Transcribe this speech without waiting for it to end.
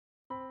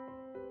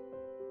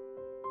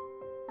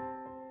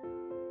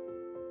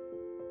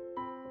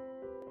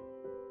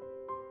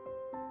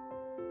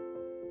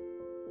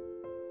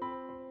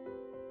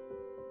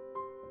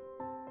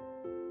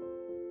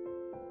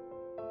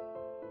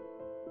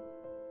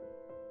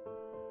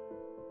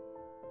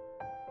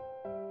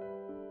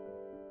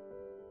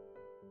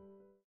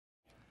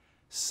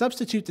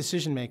Substitute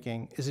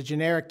decision-making is a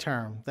generic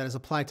term that is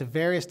applied to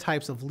various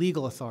types of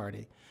legal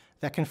authority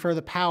that confer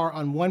the power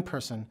on one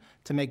person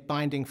to make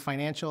binding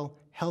financial,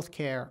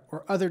 healthcare,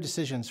 or other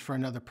decisions for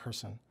another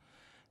person.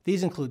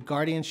 These include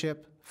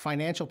guardianship,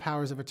 financial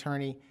powers of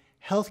attorney,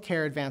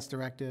 healthcare advance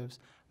directives,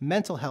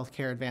 mental health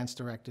care advance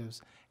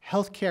directives,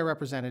 healthcare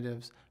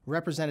representatives,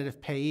 representative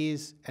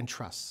payees, and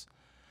trusts.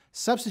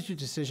 Substitute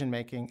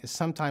decision-making is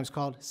sometimes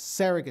called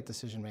surrogate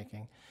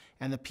decision-making,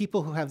 and the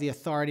people who have the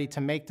authority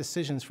to make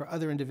decisions for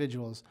other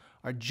individuals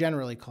are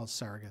generally called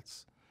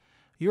surrogates.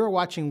 You are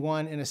watching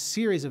one in a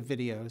series of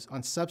videos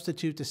on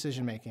substitute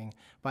decision-making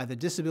by the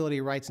Disability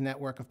Rights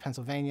Network of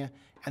Pennsylvania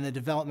and the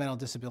Developmental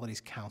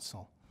Disabilities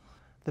Council.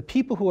 The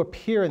people who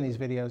appear in these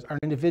videos are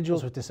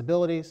individuals with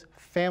disabilities,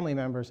 family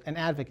members, and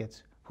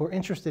advocates who are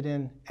interested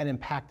in and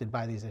impacted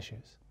by these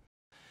issues.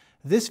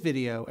 This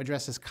video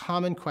addresses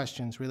common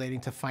questions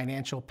relating to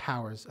financial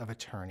powers of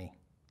attorney.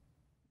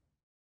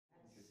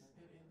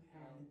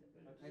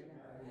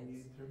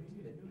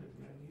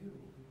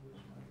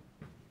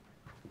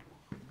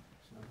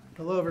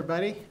 Hello,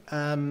 everybody.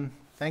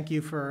 Thank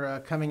you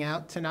for coming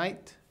out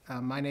tonight.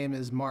 My name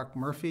is Mark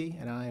Murphy,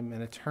 and I'm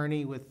an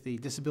attorney with the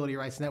Disability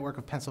Rights Network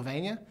of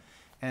Pennsylvania,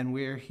 and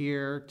we're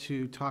here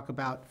to talk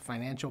about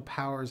financial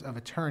powers of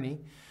attorney,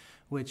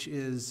 which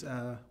is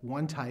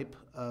one type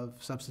of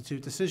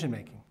substitute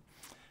decision-making.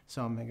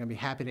 So I'm going to be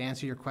happy to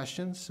answer your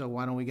questions, so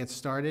why don't we get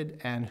started,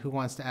 and who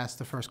wants to ask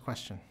the first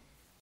question?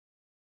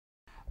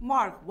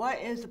 Mark, what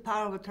is the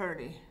power of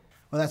attorney?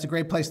 Well, that's a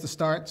great place to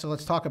start, so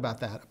let's talk about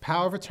that. A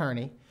power of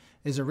attorney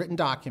is a written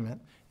document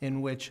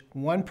in which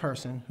one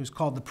person, who's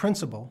called the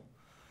principal,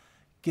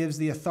 gives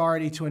the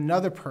authority to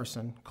another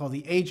person, called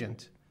the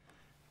agent,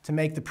 to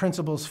make the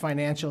principal's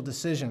financial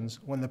decisions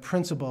when the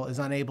principal is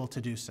unable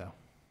to do so.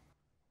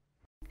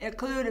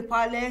 Including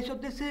financial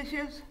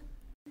decisions?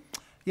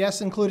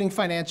 Yes, including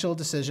financial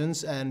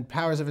decisions, and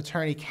powers of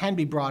attorney can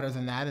be broader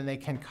than that, and they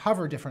can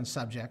cover different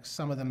subjects.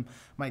 Some of them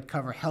might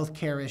cover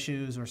healthcare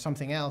issues or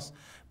something else,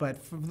 but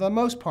for the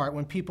most part,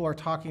 when people are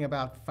talking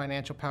about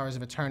financial powers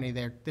of attorney,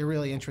 they're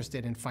really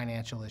interested in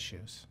financial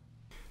issues.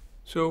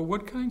 So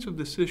what kinds of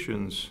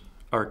decisions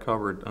are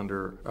covered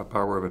under a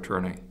power of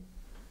attorney?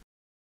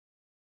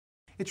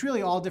 It's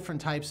really all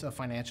different types of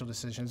financial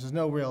decisions. There's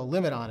no real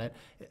limit on it.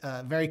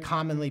 Very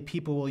commonly,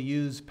 people will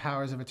use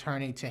powers of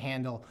attorney to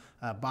handle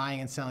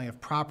buying and selling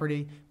of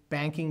property,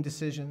 banking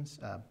decisions,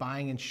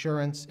 buying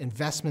insurance,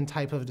 investment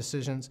type of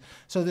decisions.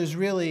 So there's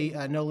really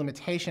no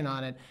limitation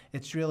on it.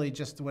 It's really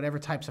just whatever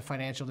types of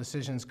financial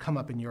decisions come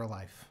up in your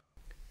life.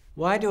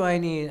 Why do I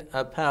need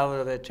a power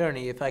of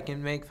attorney if I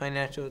can make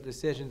financial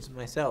decisions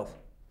myself?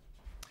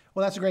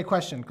 Well, that's a great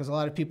question, because a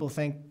lot of people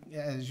think,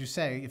 as you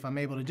say, if I'm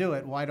able to do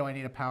it, why do I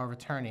need a power of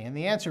attorney? And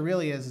the answer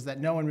really is that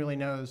no one really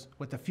knows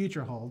what the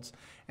future holds,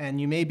 and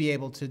you may be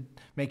able to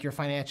make your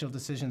financial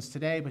decisions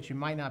today, but you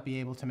might not be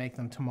able to make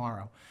them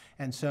tomorrow.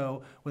 And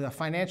so what a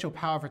financial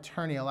power of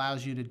attorney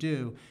allows you to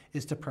do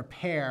is to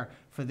prepare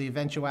for the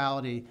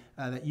eventuality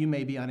that you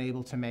may be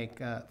unable to make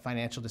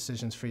financial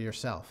decisions for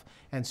yourself.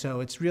 And so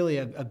it's really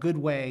a good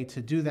way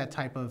to do that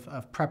type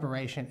of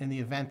preparation in the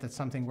event that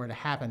something were to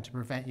happen to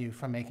prevent you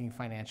from making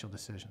financial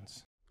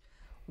decisions.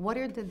 What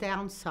are the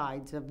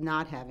downsides of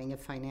not having a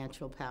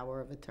financial power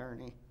of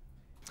attorney?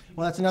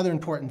 Well, that's another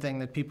important thing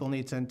that people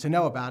need to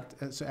know about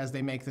as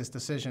they make this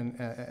decision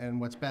and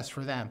what's best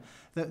for them.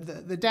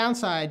 The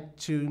downside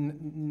to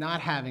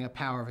not having a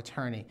power of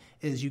attorney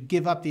is you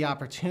give up the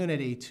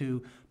opportunity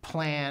to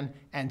plan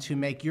and to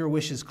make your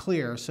wishes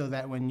clear, so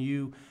that when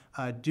you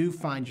do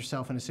find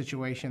yourself in a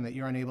situation that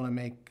you're unable to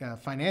make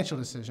financial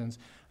decisions,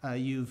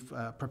 you've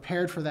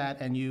prepared for that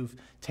and you've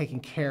taken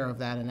care of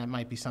that, and that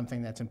might be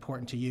something that's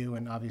important to you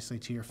and obviously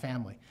to your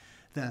family.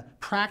 The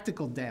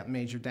practical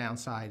major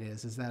downside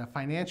is that a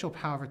financial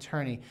power of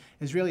attorney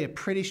is really a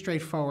pretty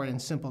straightforward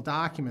and simple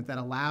document that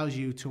allows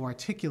you to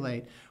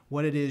articulate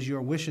what it is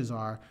your wishes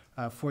are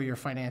for your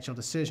financial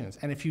decisions.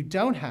 And if you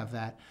don't have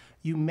that,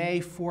 you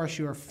may force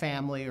your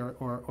family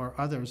or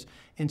others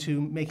into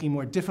making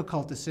more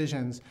difficult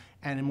decisions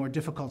and in more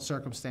difficult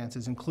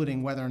circumstances,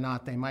 including whether or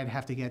not they might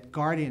have to get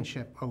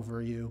guardianship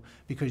over you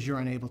because you're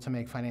unable to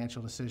make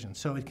financial decisions.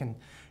 So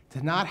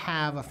to not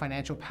have a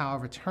financial power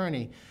of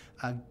attorney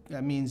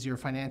means your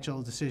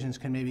financial decisions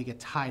can maybe get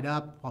tied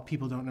up while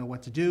people don't know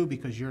what to do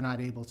because you're not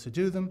able to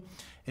do them.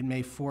 It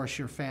may force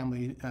your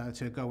family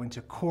to go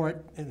into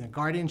court in a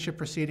guardianship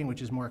proceeding,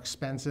 which is more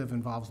expensive,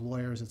 involves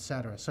lawyers,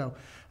 etc. So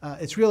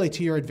it's really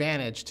to your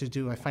advantage to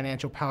do a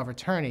financial power of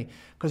attorney,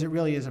 because it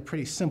really is a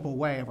pretty simple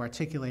way of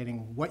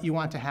articulating what you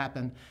want to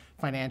happen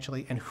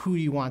financially and who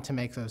you want to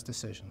make those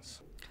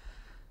decisions.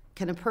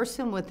 Can a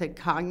person with a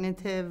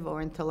cognitive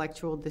or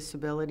intellectual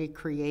disability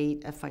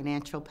create a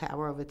financial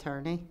power of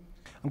attorney?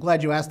 I'm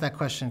glad you asked that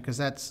question, because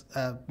that's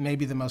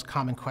maybe the most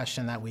common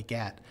question that we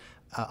get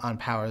on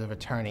powers of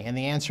attorney. And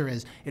the answer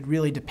is, it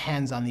really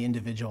depends on the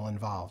individual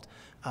involved.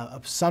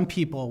 some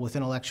people with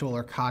intellectual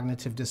or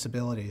cognitive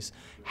disabilities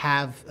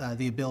have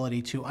the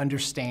ability to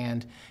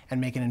understand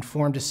and make an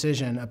informed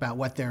decision about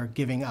what they're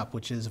giving up,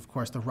 which is, of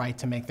course, the right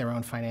to make their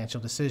own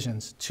financial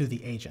decisions to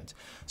the agent.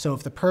 So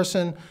if the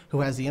person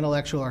who has the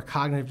intellectual or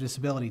cognitive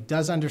disability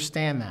does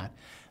understand that,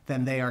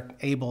 then they are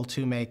able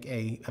to make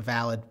a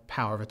valid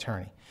power of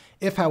attorney.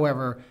 If,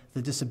 however,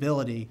 the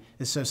disability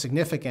is so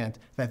significant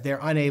that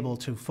they're unable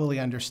to fully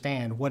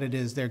understand what it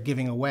is they're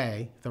giving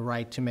away, the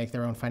right to make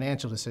their own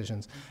financial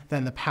decisions,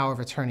 then the power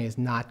of attorney is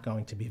not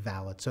going to be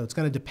valid. So it's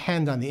going to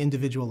depend on the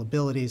individual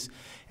abilities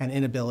and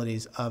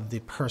inabilities of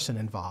the person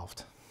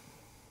involved.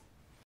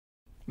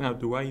 Now,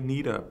 do I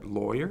need a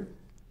lawyer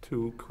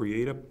to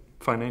create a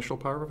financial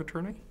power of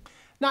attorney?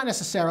 Not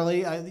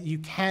necessarily. You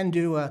can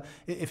do,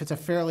 if it's a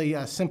fairly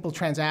simple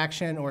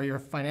transaction or your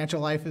financial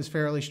life is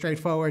fairly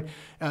straightforward,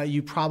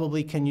 you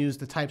probably can use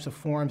the types of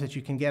forms that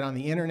you can get on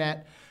the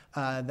internet.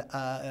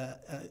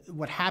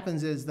 What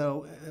happens is,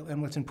 though, and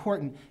what's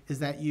important, is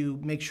that you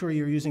make sure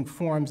you're using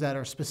forms that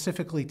are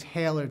specifically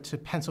tailored to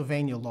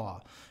Pennsylvania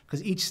law,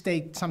 because each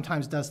state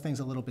sometimes does things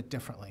a little bit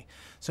differently.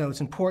 So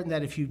it's important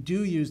that if you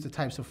do use the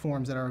types of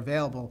forms that are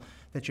available,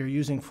 that you're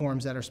using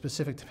forms that are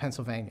specific to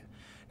Pennsylvania.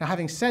 Now,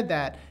 having said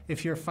that,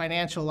 if your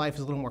financial life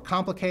is a little more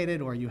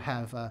complicated or you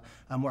have a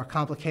more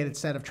complicated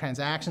set of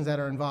transactions that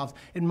are involved,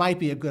 it might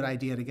be a good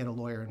idea to get a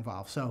lawyer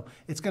involved. So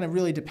it's going to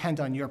really depend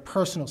on your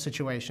personal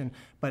situation,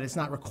 but it's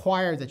not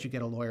required that you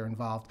get a lawyer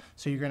involved.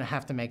 So you're going to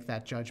have to make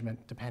that judgment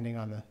depending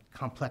on the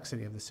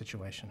complexity of the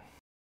situation.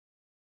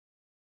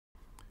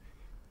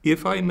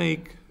 If I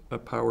make a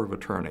power of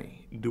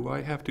attorney, do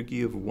I have to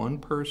give one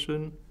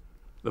person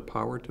the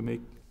power to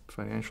make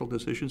financial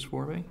decisions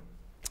for me?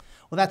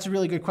 Well, that's a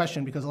really good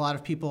question, because a lot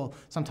of people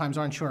sometimes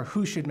aren't sure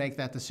who should make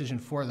that decision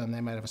for them.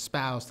 They might have a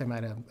spouse, they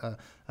might have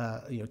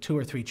 2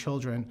 or 3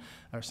 children,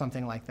 or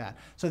something like that.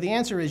 So the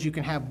answer is you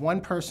can have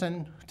one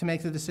person to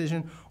make the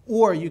decision,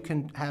 or you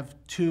can have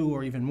 2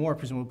 or even more,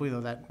 presumably, though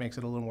that makes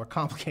it a little more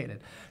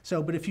complicated.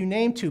 So, but if you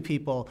name 2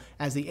 people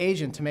as the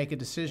agent to make a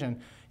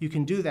decision, you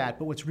can do that.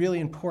 But what's really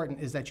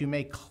important is that you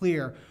make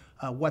clear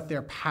what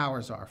their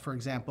powers are. For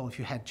example, if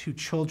you had 2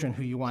 children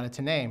who you wanted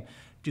to name,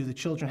 do the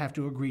children have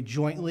to agree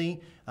jointly?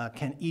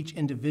 Can each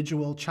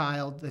individual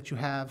child that you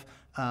have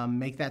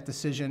make that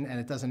decision, and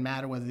it doesn't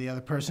matter whether the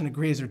other person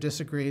agrees or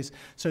disagrees?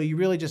 So you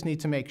really just need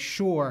to make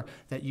sure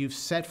that you've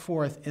set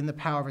forth in the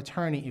power of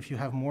attorney, if you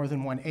have more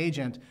than one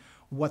agent,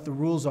 what the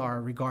rules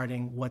are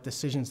regarding what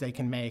decisions they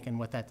can make and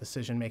what that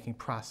decision-making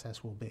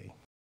process will be.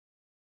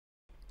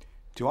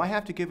 Do I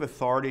have to give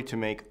authority to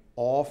make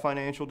all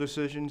financial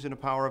decisions in a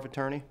power of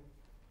attorney?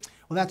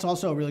 Well, that's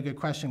also a really good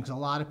question, because a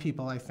lot of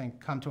people, I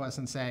think, come to us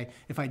and say,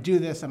 if I do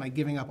this, am I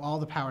giving up all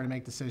the power to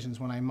make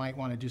decisions when I might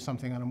want to do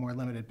something on a more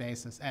limited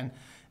basis? And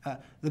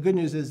the good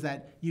news is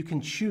that you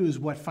can choose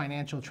what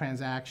financial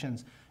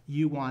transactions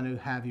you want to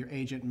have your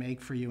agent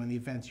make for you in the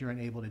event you're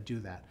unable to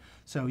do that.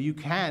 So you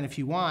can, if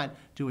you want,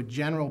 do a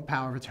general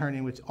power of attorney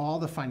in which all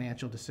the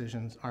financial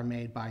decisions are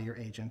made by your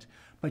agent.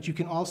 But you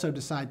can also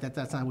decide that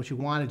that's not what you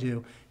want to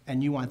do,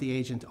 and you want the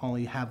agent to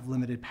only have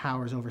limited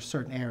powers over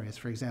certain areas.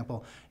 For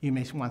example, you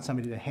may want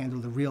somebody to handle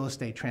the real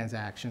estate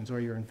transactions or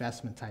your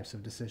investment types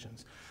of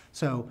decisions.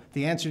 So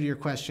the answer to your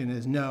question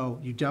is no,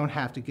 you don't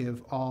have to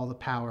give all the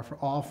power for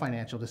all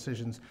financial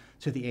decisions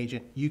to the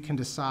agent. You can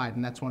decide,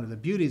 and that's one of the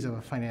beauties of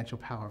a financial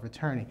power of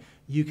attorney.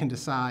 You can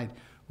decide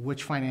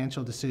which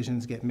financial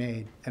decisions get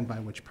made and by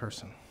which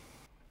person.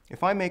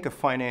 If I make a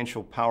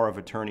financial power of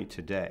attorney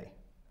today,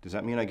 does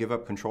that mean I give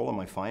up control of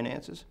my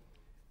finances?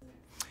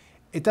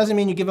 It doesn't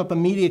mean you give up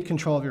immediate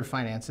control of your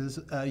finances.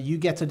 You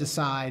get to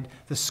decide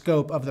the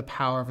scope of the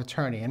power of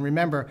attorney. And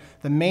remember,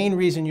 the main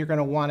reason you're going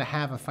to want to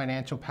have a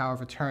financial power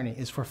of attorney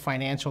is for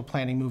financial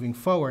planning moving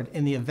forward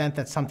in the event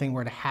that something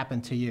were to happen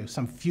to you,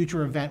 some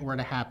future event were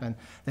to happen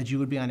that you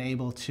would be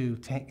unable to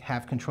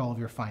have control of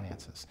your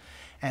finances.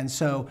 And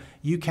so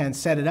you can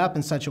set it up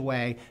in such a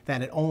way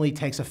that it only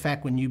takes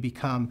effect when you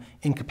become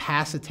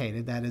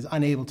incapacitated, that is,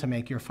 unable to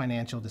make your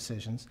financial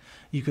decisions.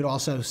 You could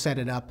also set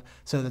it up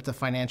so that the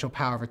financial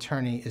power of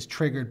attorney is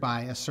triggered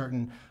by a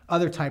certain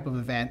other type of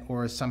event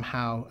or is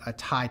somehow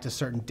tied to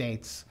certain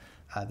dates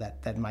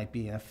that might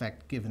be in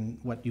effect given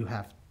what you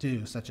have to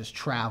do, such as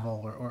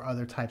travel or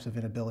other types of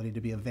inability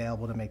to be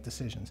available to make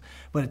decisions.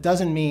 But it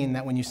doesn't mean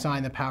that when you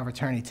sign the power of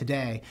attorney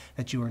today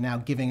that you are now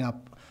giving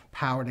up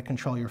power to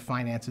control your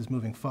finances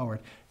moving forward.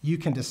 You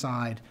can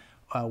decide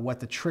what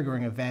the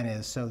triggering event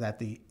is so that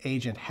the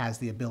agent has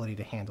the ability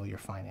to handle your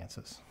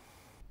finances.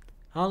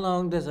 How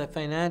long does a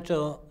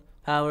financial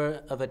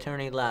power of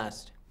attorney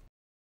last?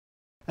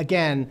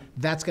 Again,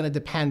 that's going to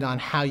depend on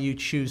how you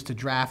choose to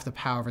draft the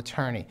power of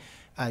attorney.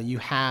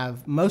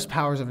 most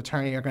powers of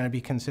attorney are going to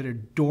be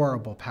considered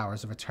durable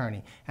powers of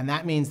attorney, and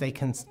that means they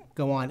can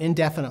go on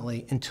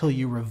indefinitely until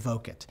you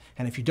revoke it.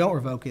 And if you don't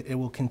revoke it, it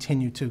will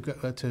continue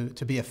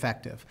to be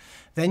effective.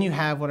 Then you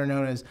have what are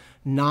known as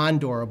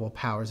non-durable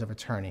powers of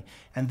attorney,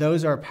 and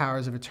those are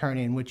powers of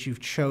attorney in which you've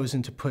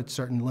chosen to put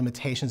certain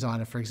limitations on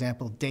it. For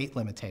example, date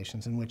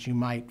limitations, in which you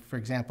might, for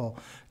example,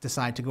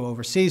 decide to go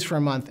overseas for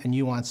a month and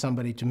you want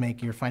somebody to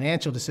make your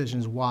financial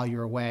decisions while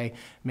you're away.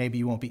 Maybe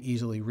you won't be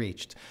easily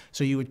reached.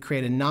 So you would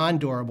create a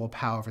non-durable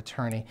power of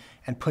attorney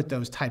and put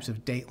those types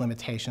of date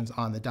limitations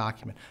on the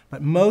document.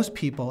 But most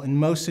people, in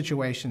most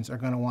situations, are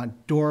going to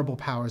want durable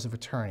powers of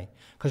attorney.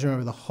 Because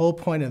remember, the whole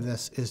point of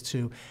this is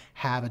to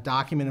have a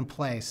document in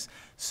place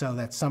so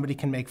that somebody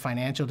can make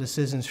financial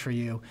decisions for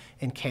you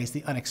in case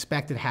the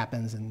unexpected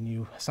happens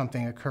and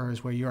something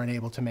occurs where you're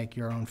unable to make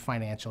your own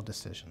financial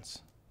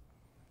decisions.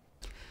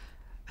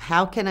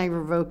 How can I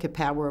revoke a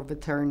power of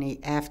attorney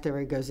after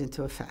it goes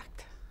into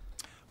effect?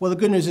 Well, the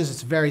good news is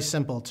it's very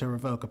simple to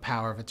revoke a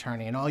power of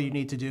attorney, and all you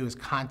need to do is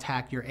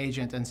contact your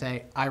agent and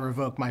say, I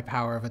revoke my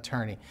power of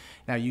attorney.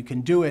 Now, you can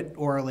do it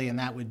orally, and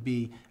that would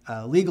be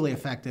legally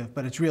effective,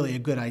 but it's really a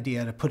good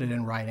idea to put it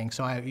in writing.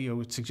 So I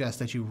would suggest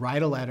that you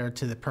write a letter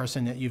to the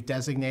person that you've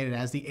designated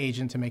as the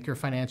agent to make your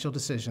financial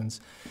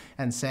decisions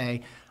and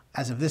say,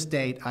 as of this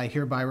date, I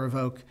hereby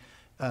revoke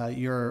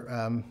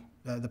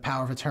the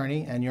power of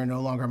attorney, and you're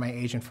no longer my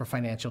agent for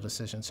financial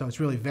decisions. So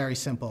it's really very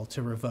simple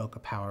to revoke a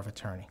power of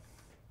attorney.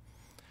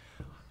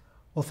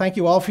 Well, thank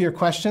you all for your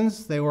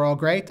questions. They were all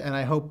great, and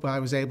I hope I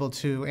was able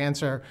to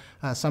answer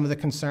some of the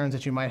concerns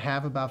that you might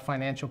have about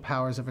financial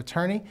powers of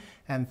attorney,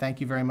 and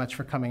thank you very much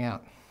for coming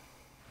out.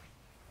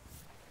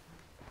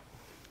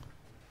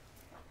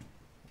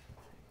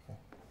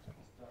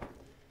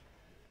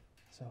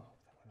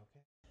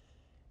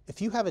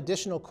 If you have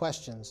additional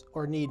questions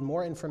or need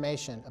more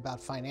information about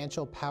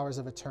financial powers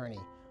of attorney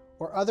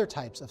or other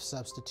types of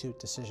substitute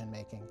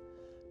decision-making,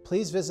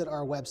 please visit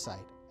our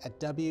website at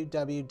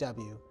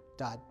www.drnpa.org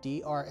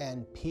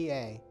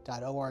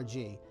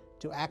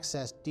to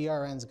access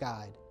DRN's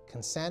guide,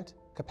 Consent,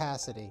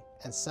 Capacity,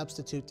 and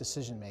Substitute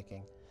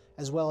Decision-Making,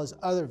 as well as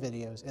other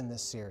videos in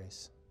this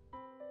series.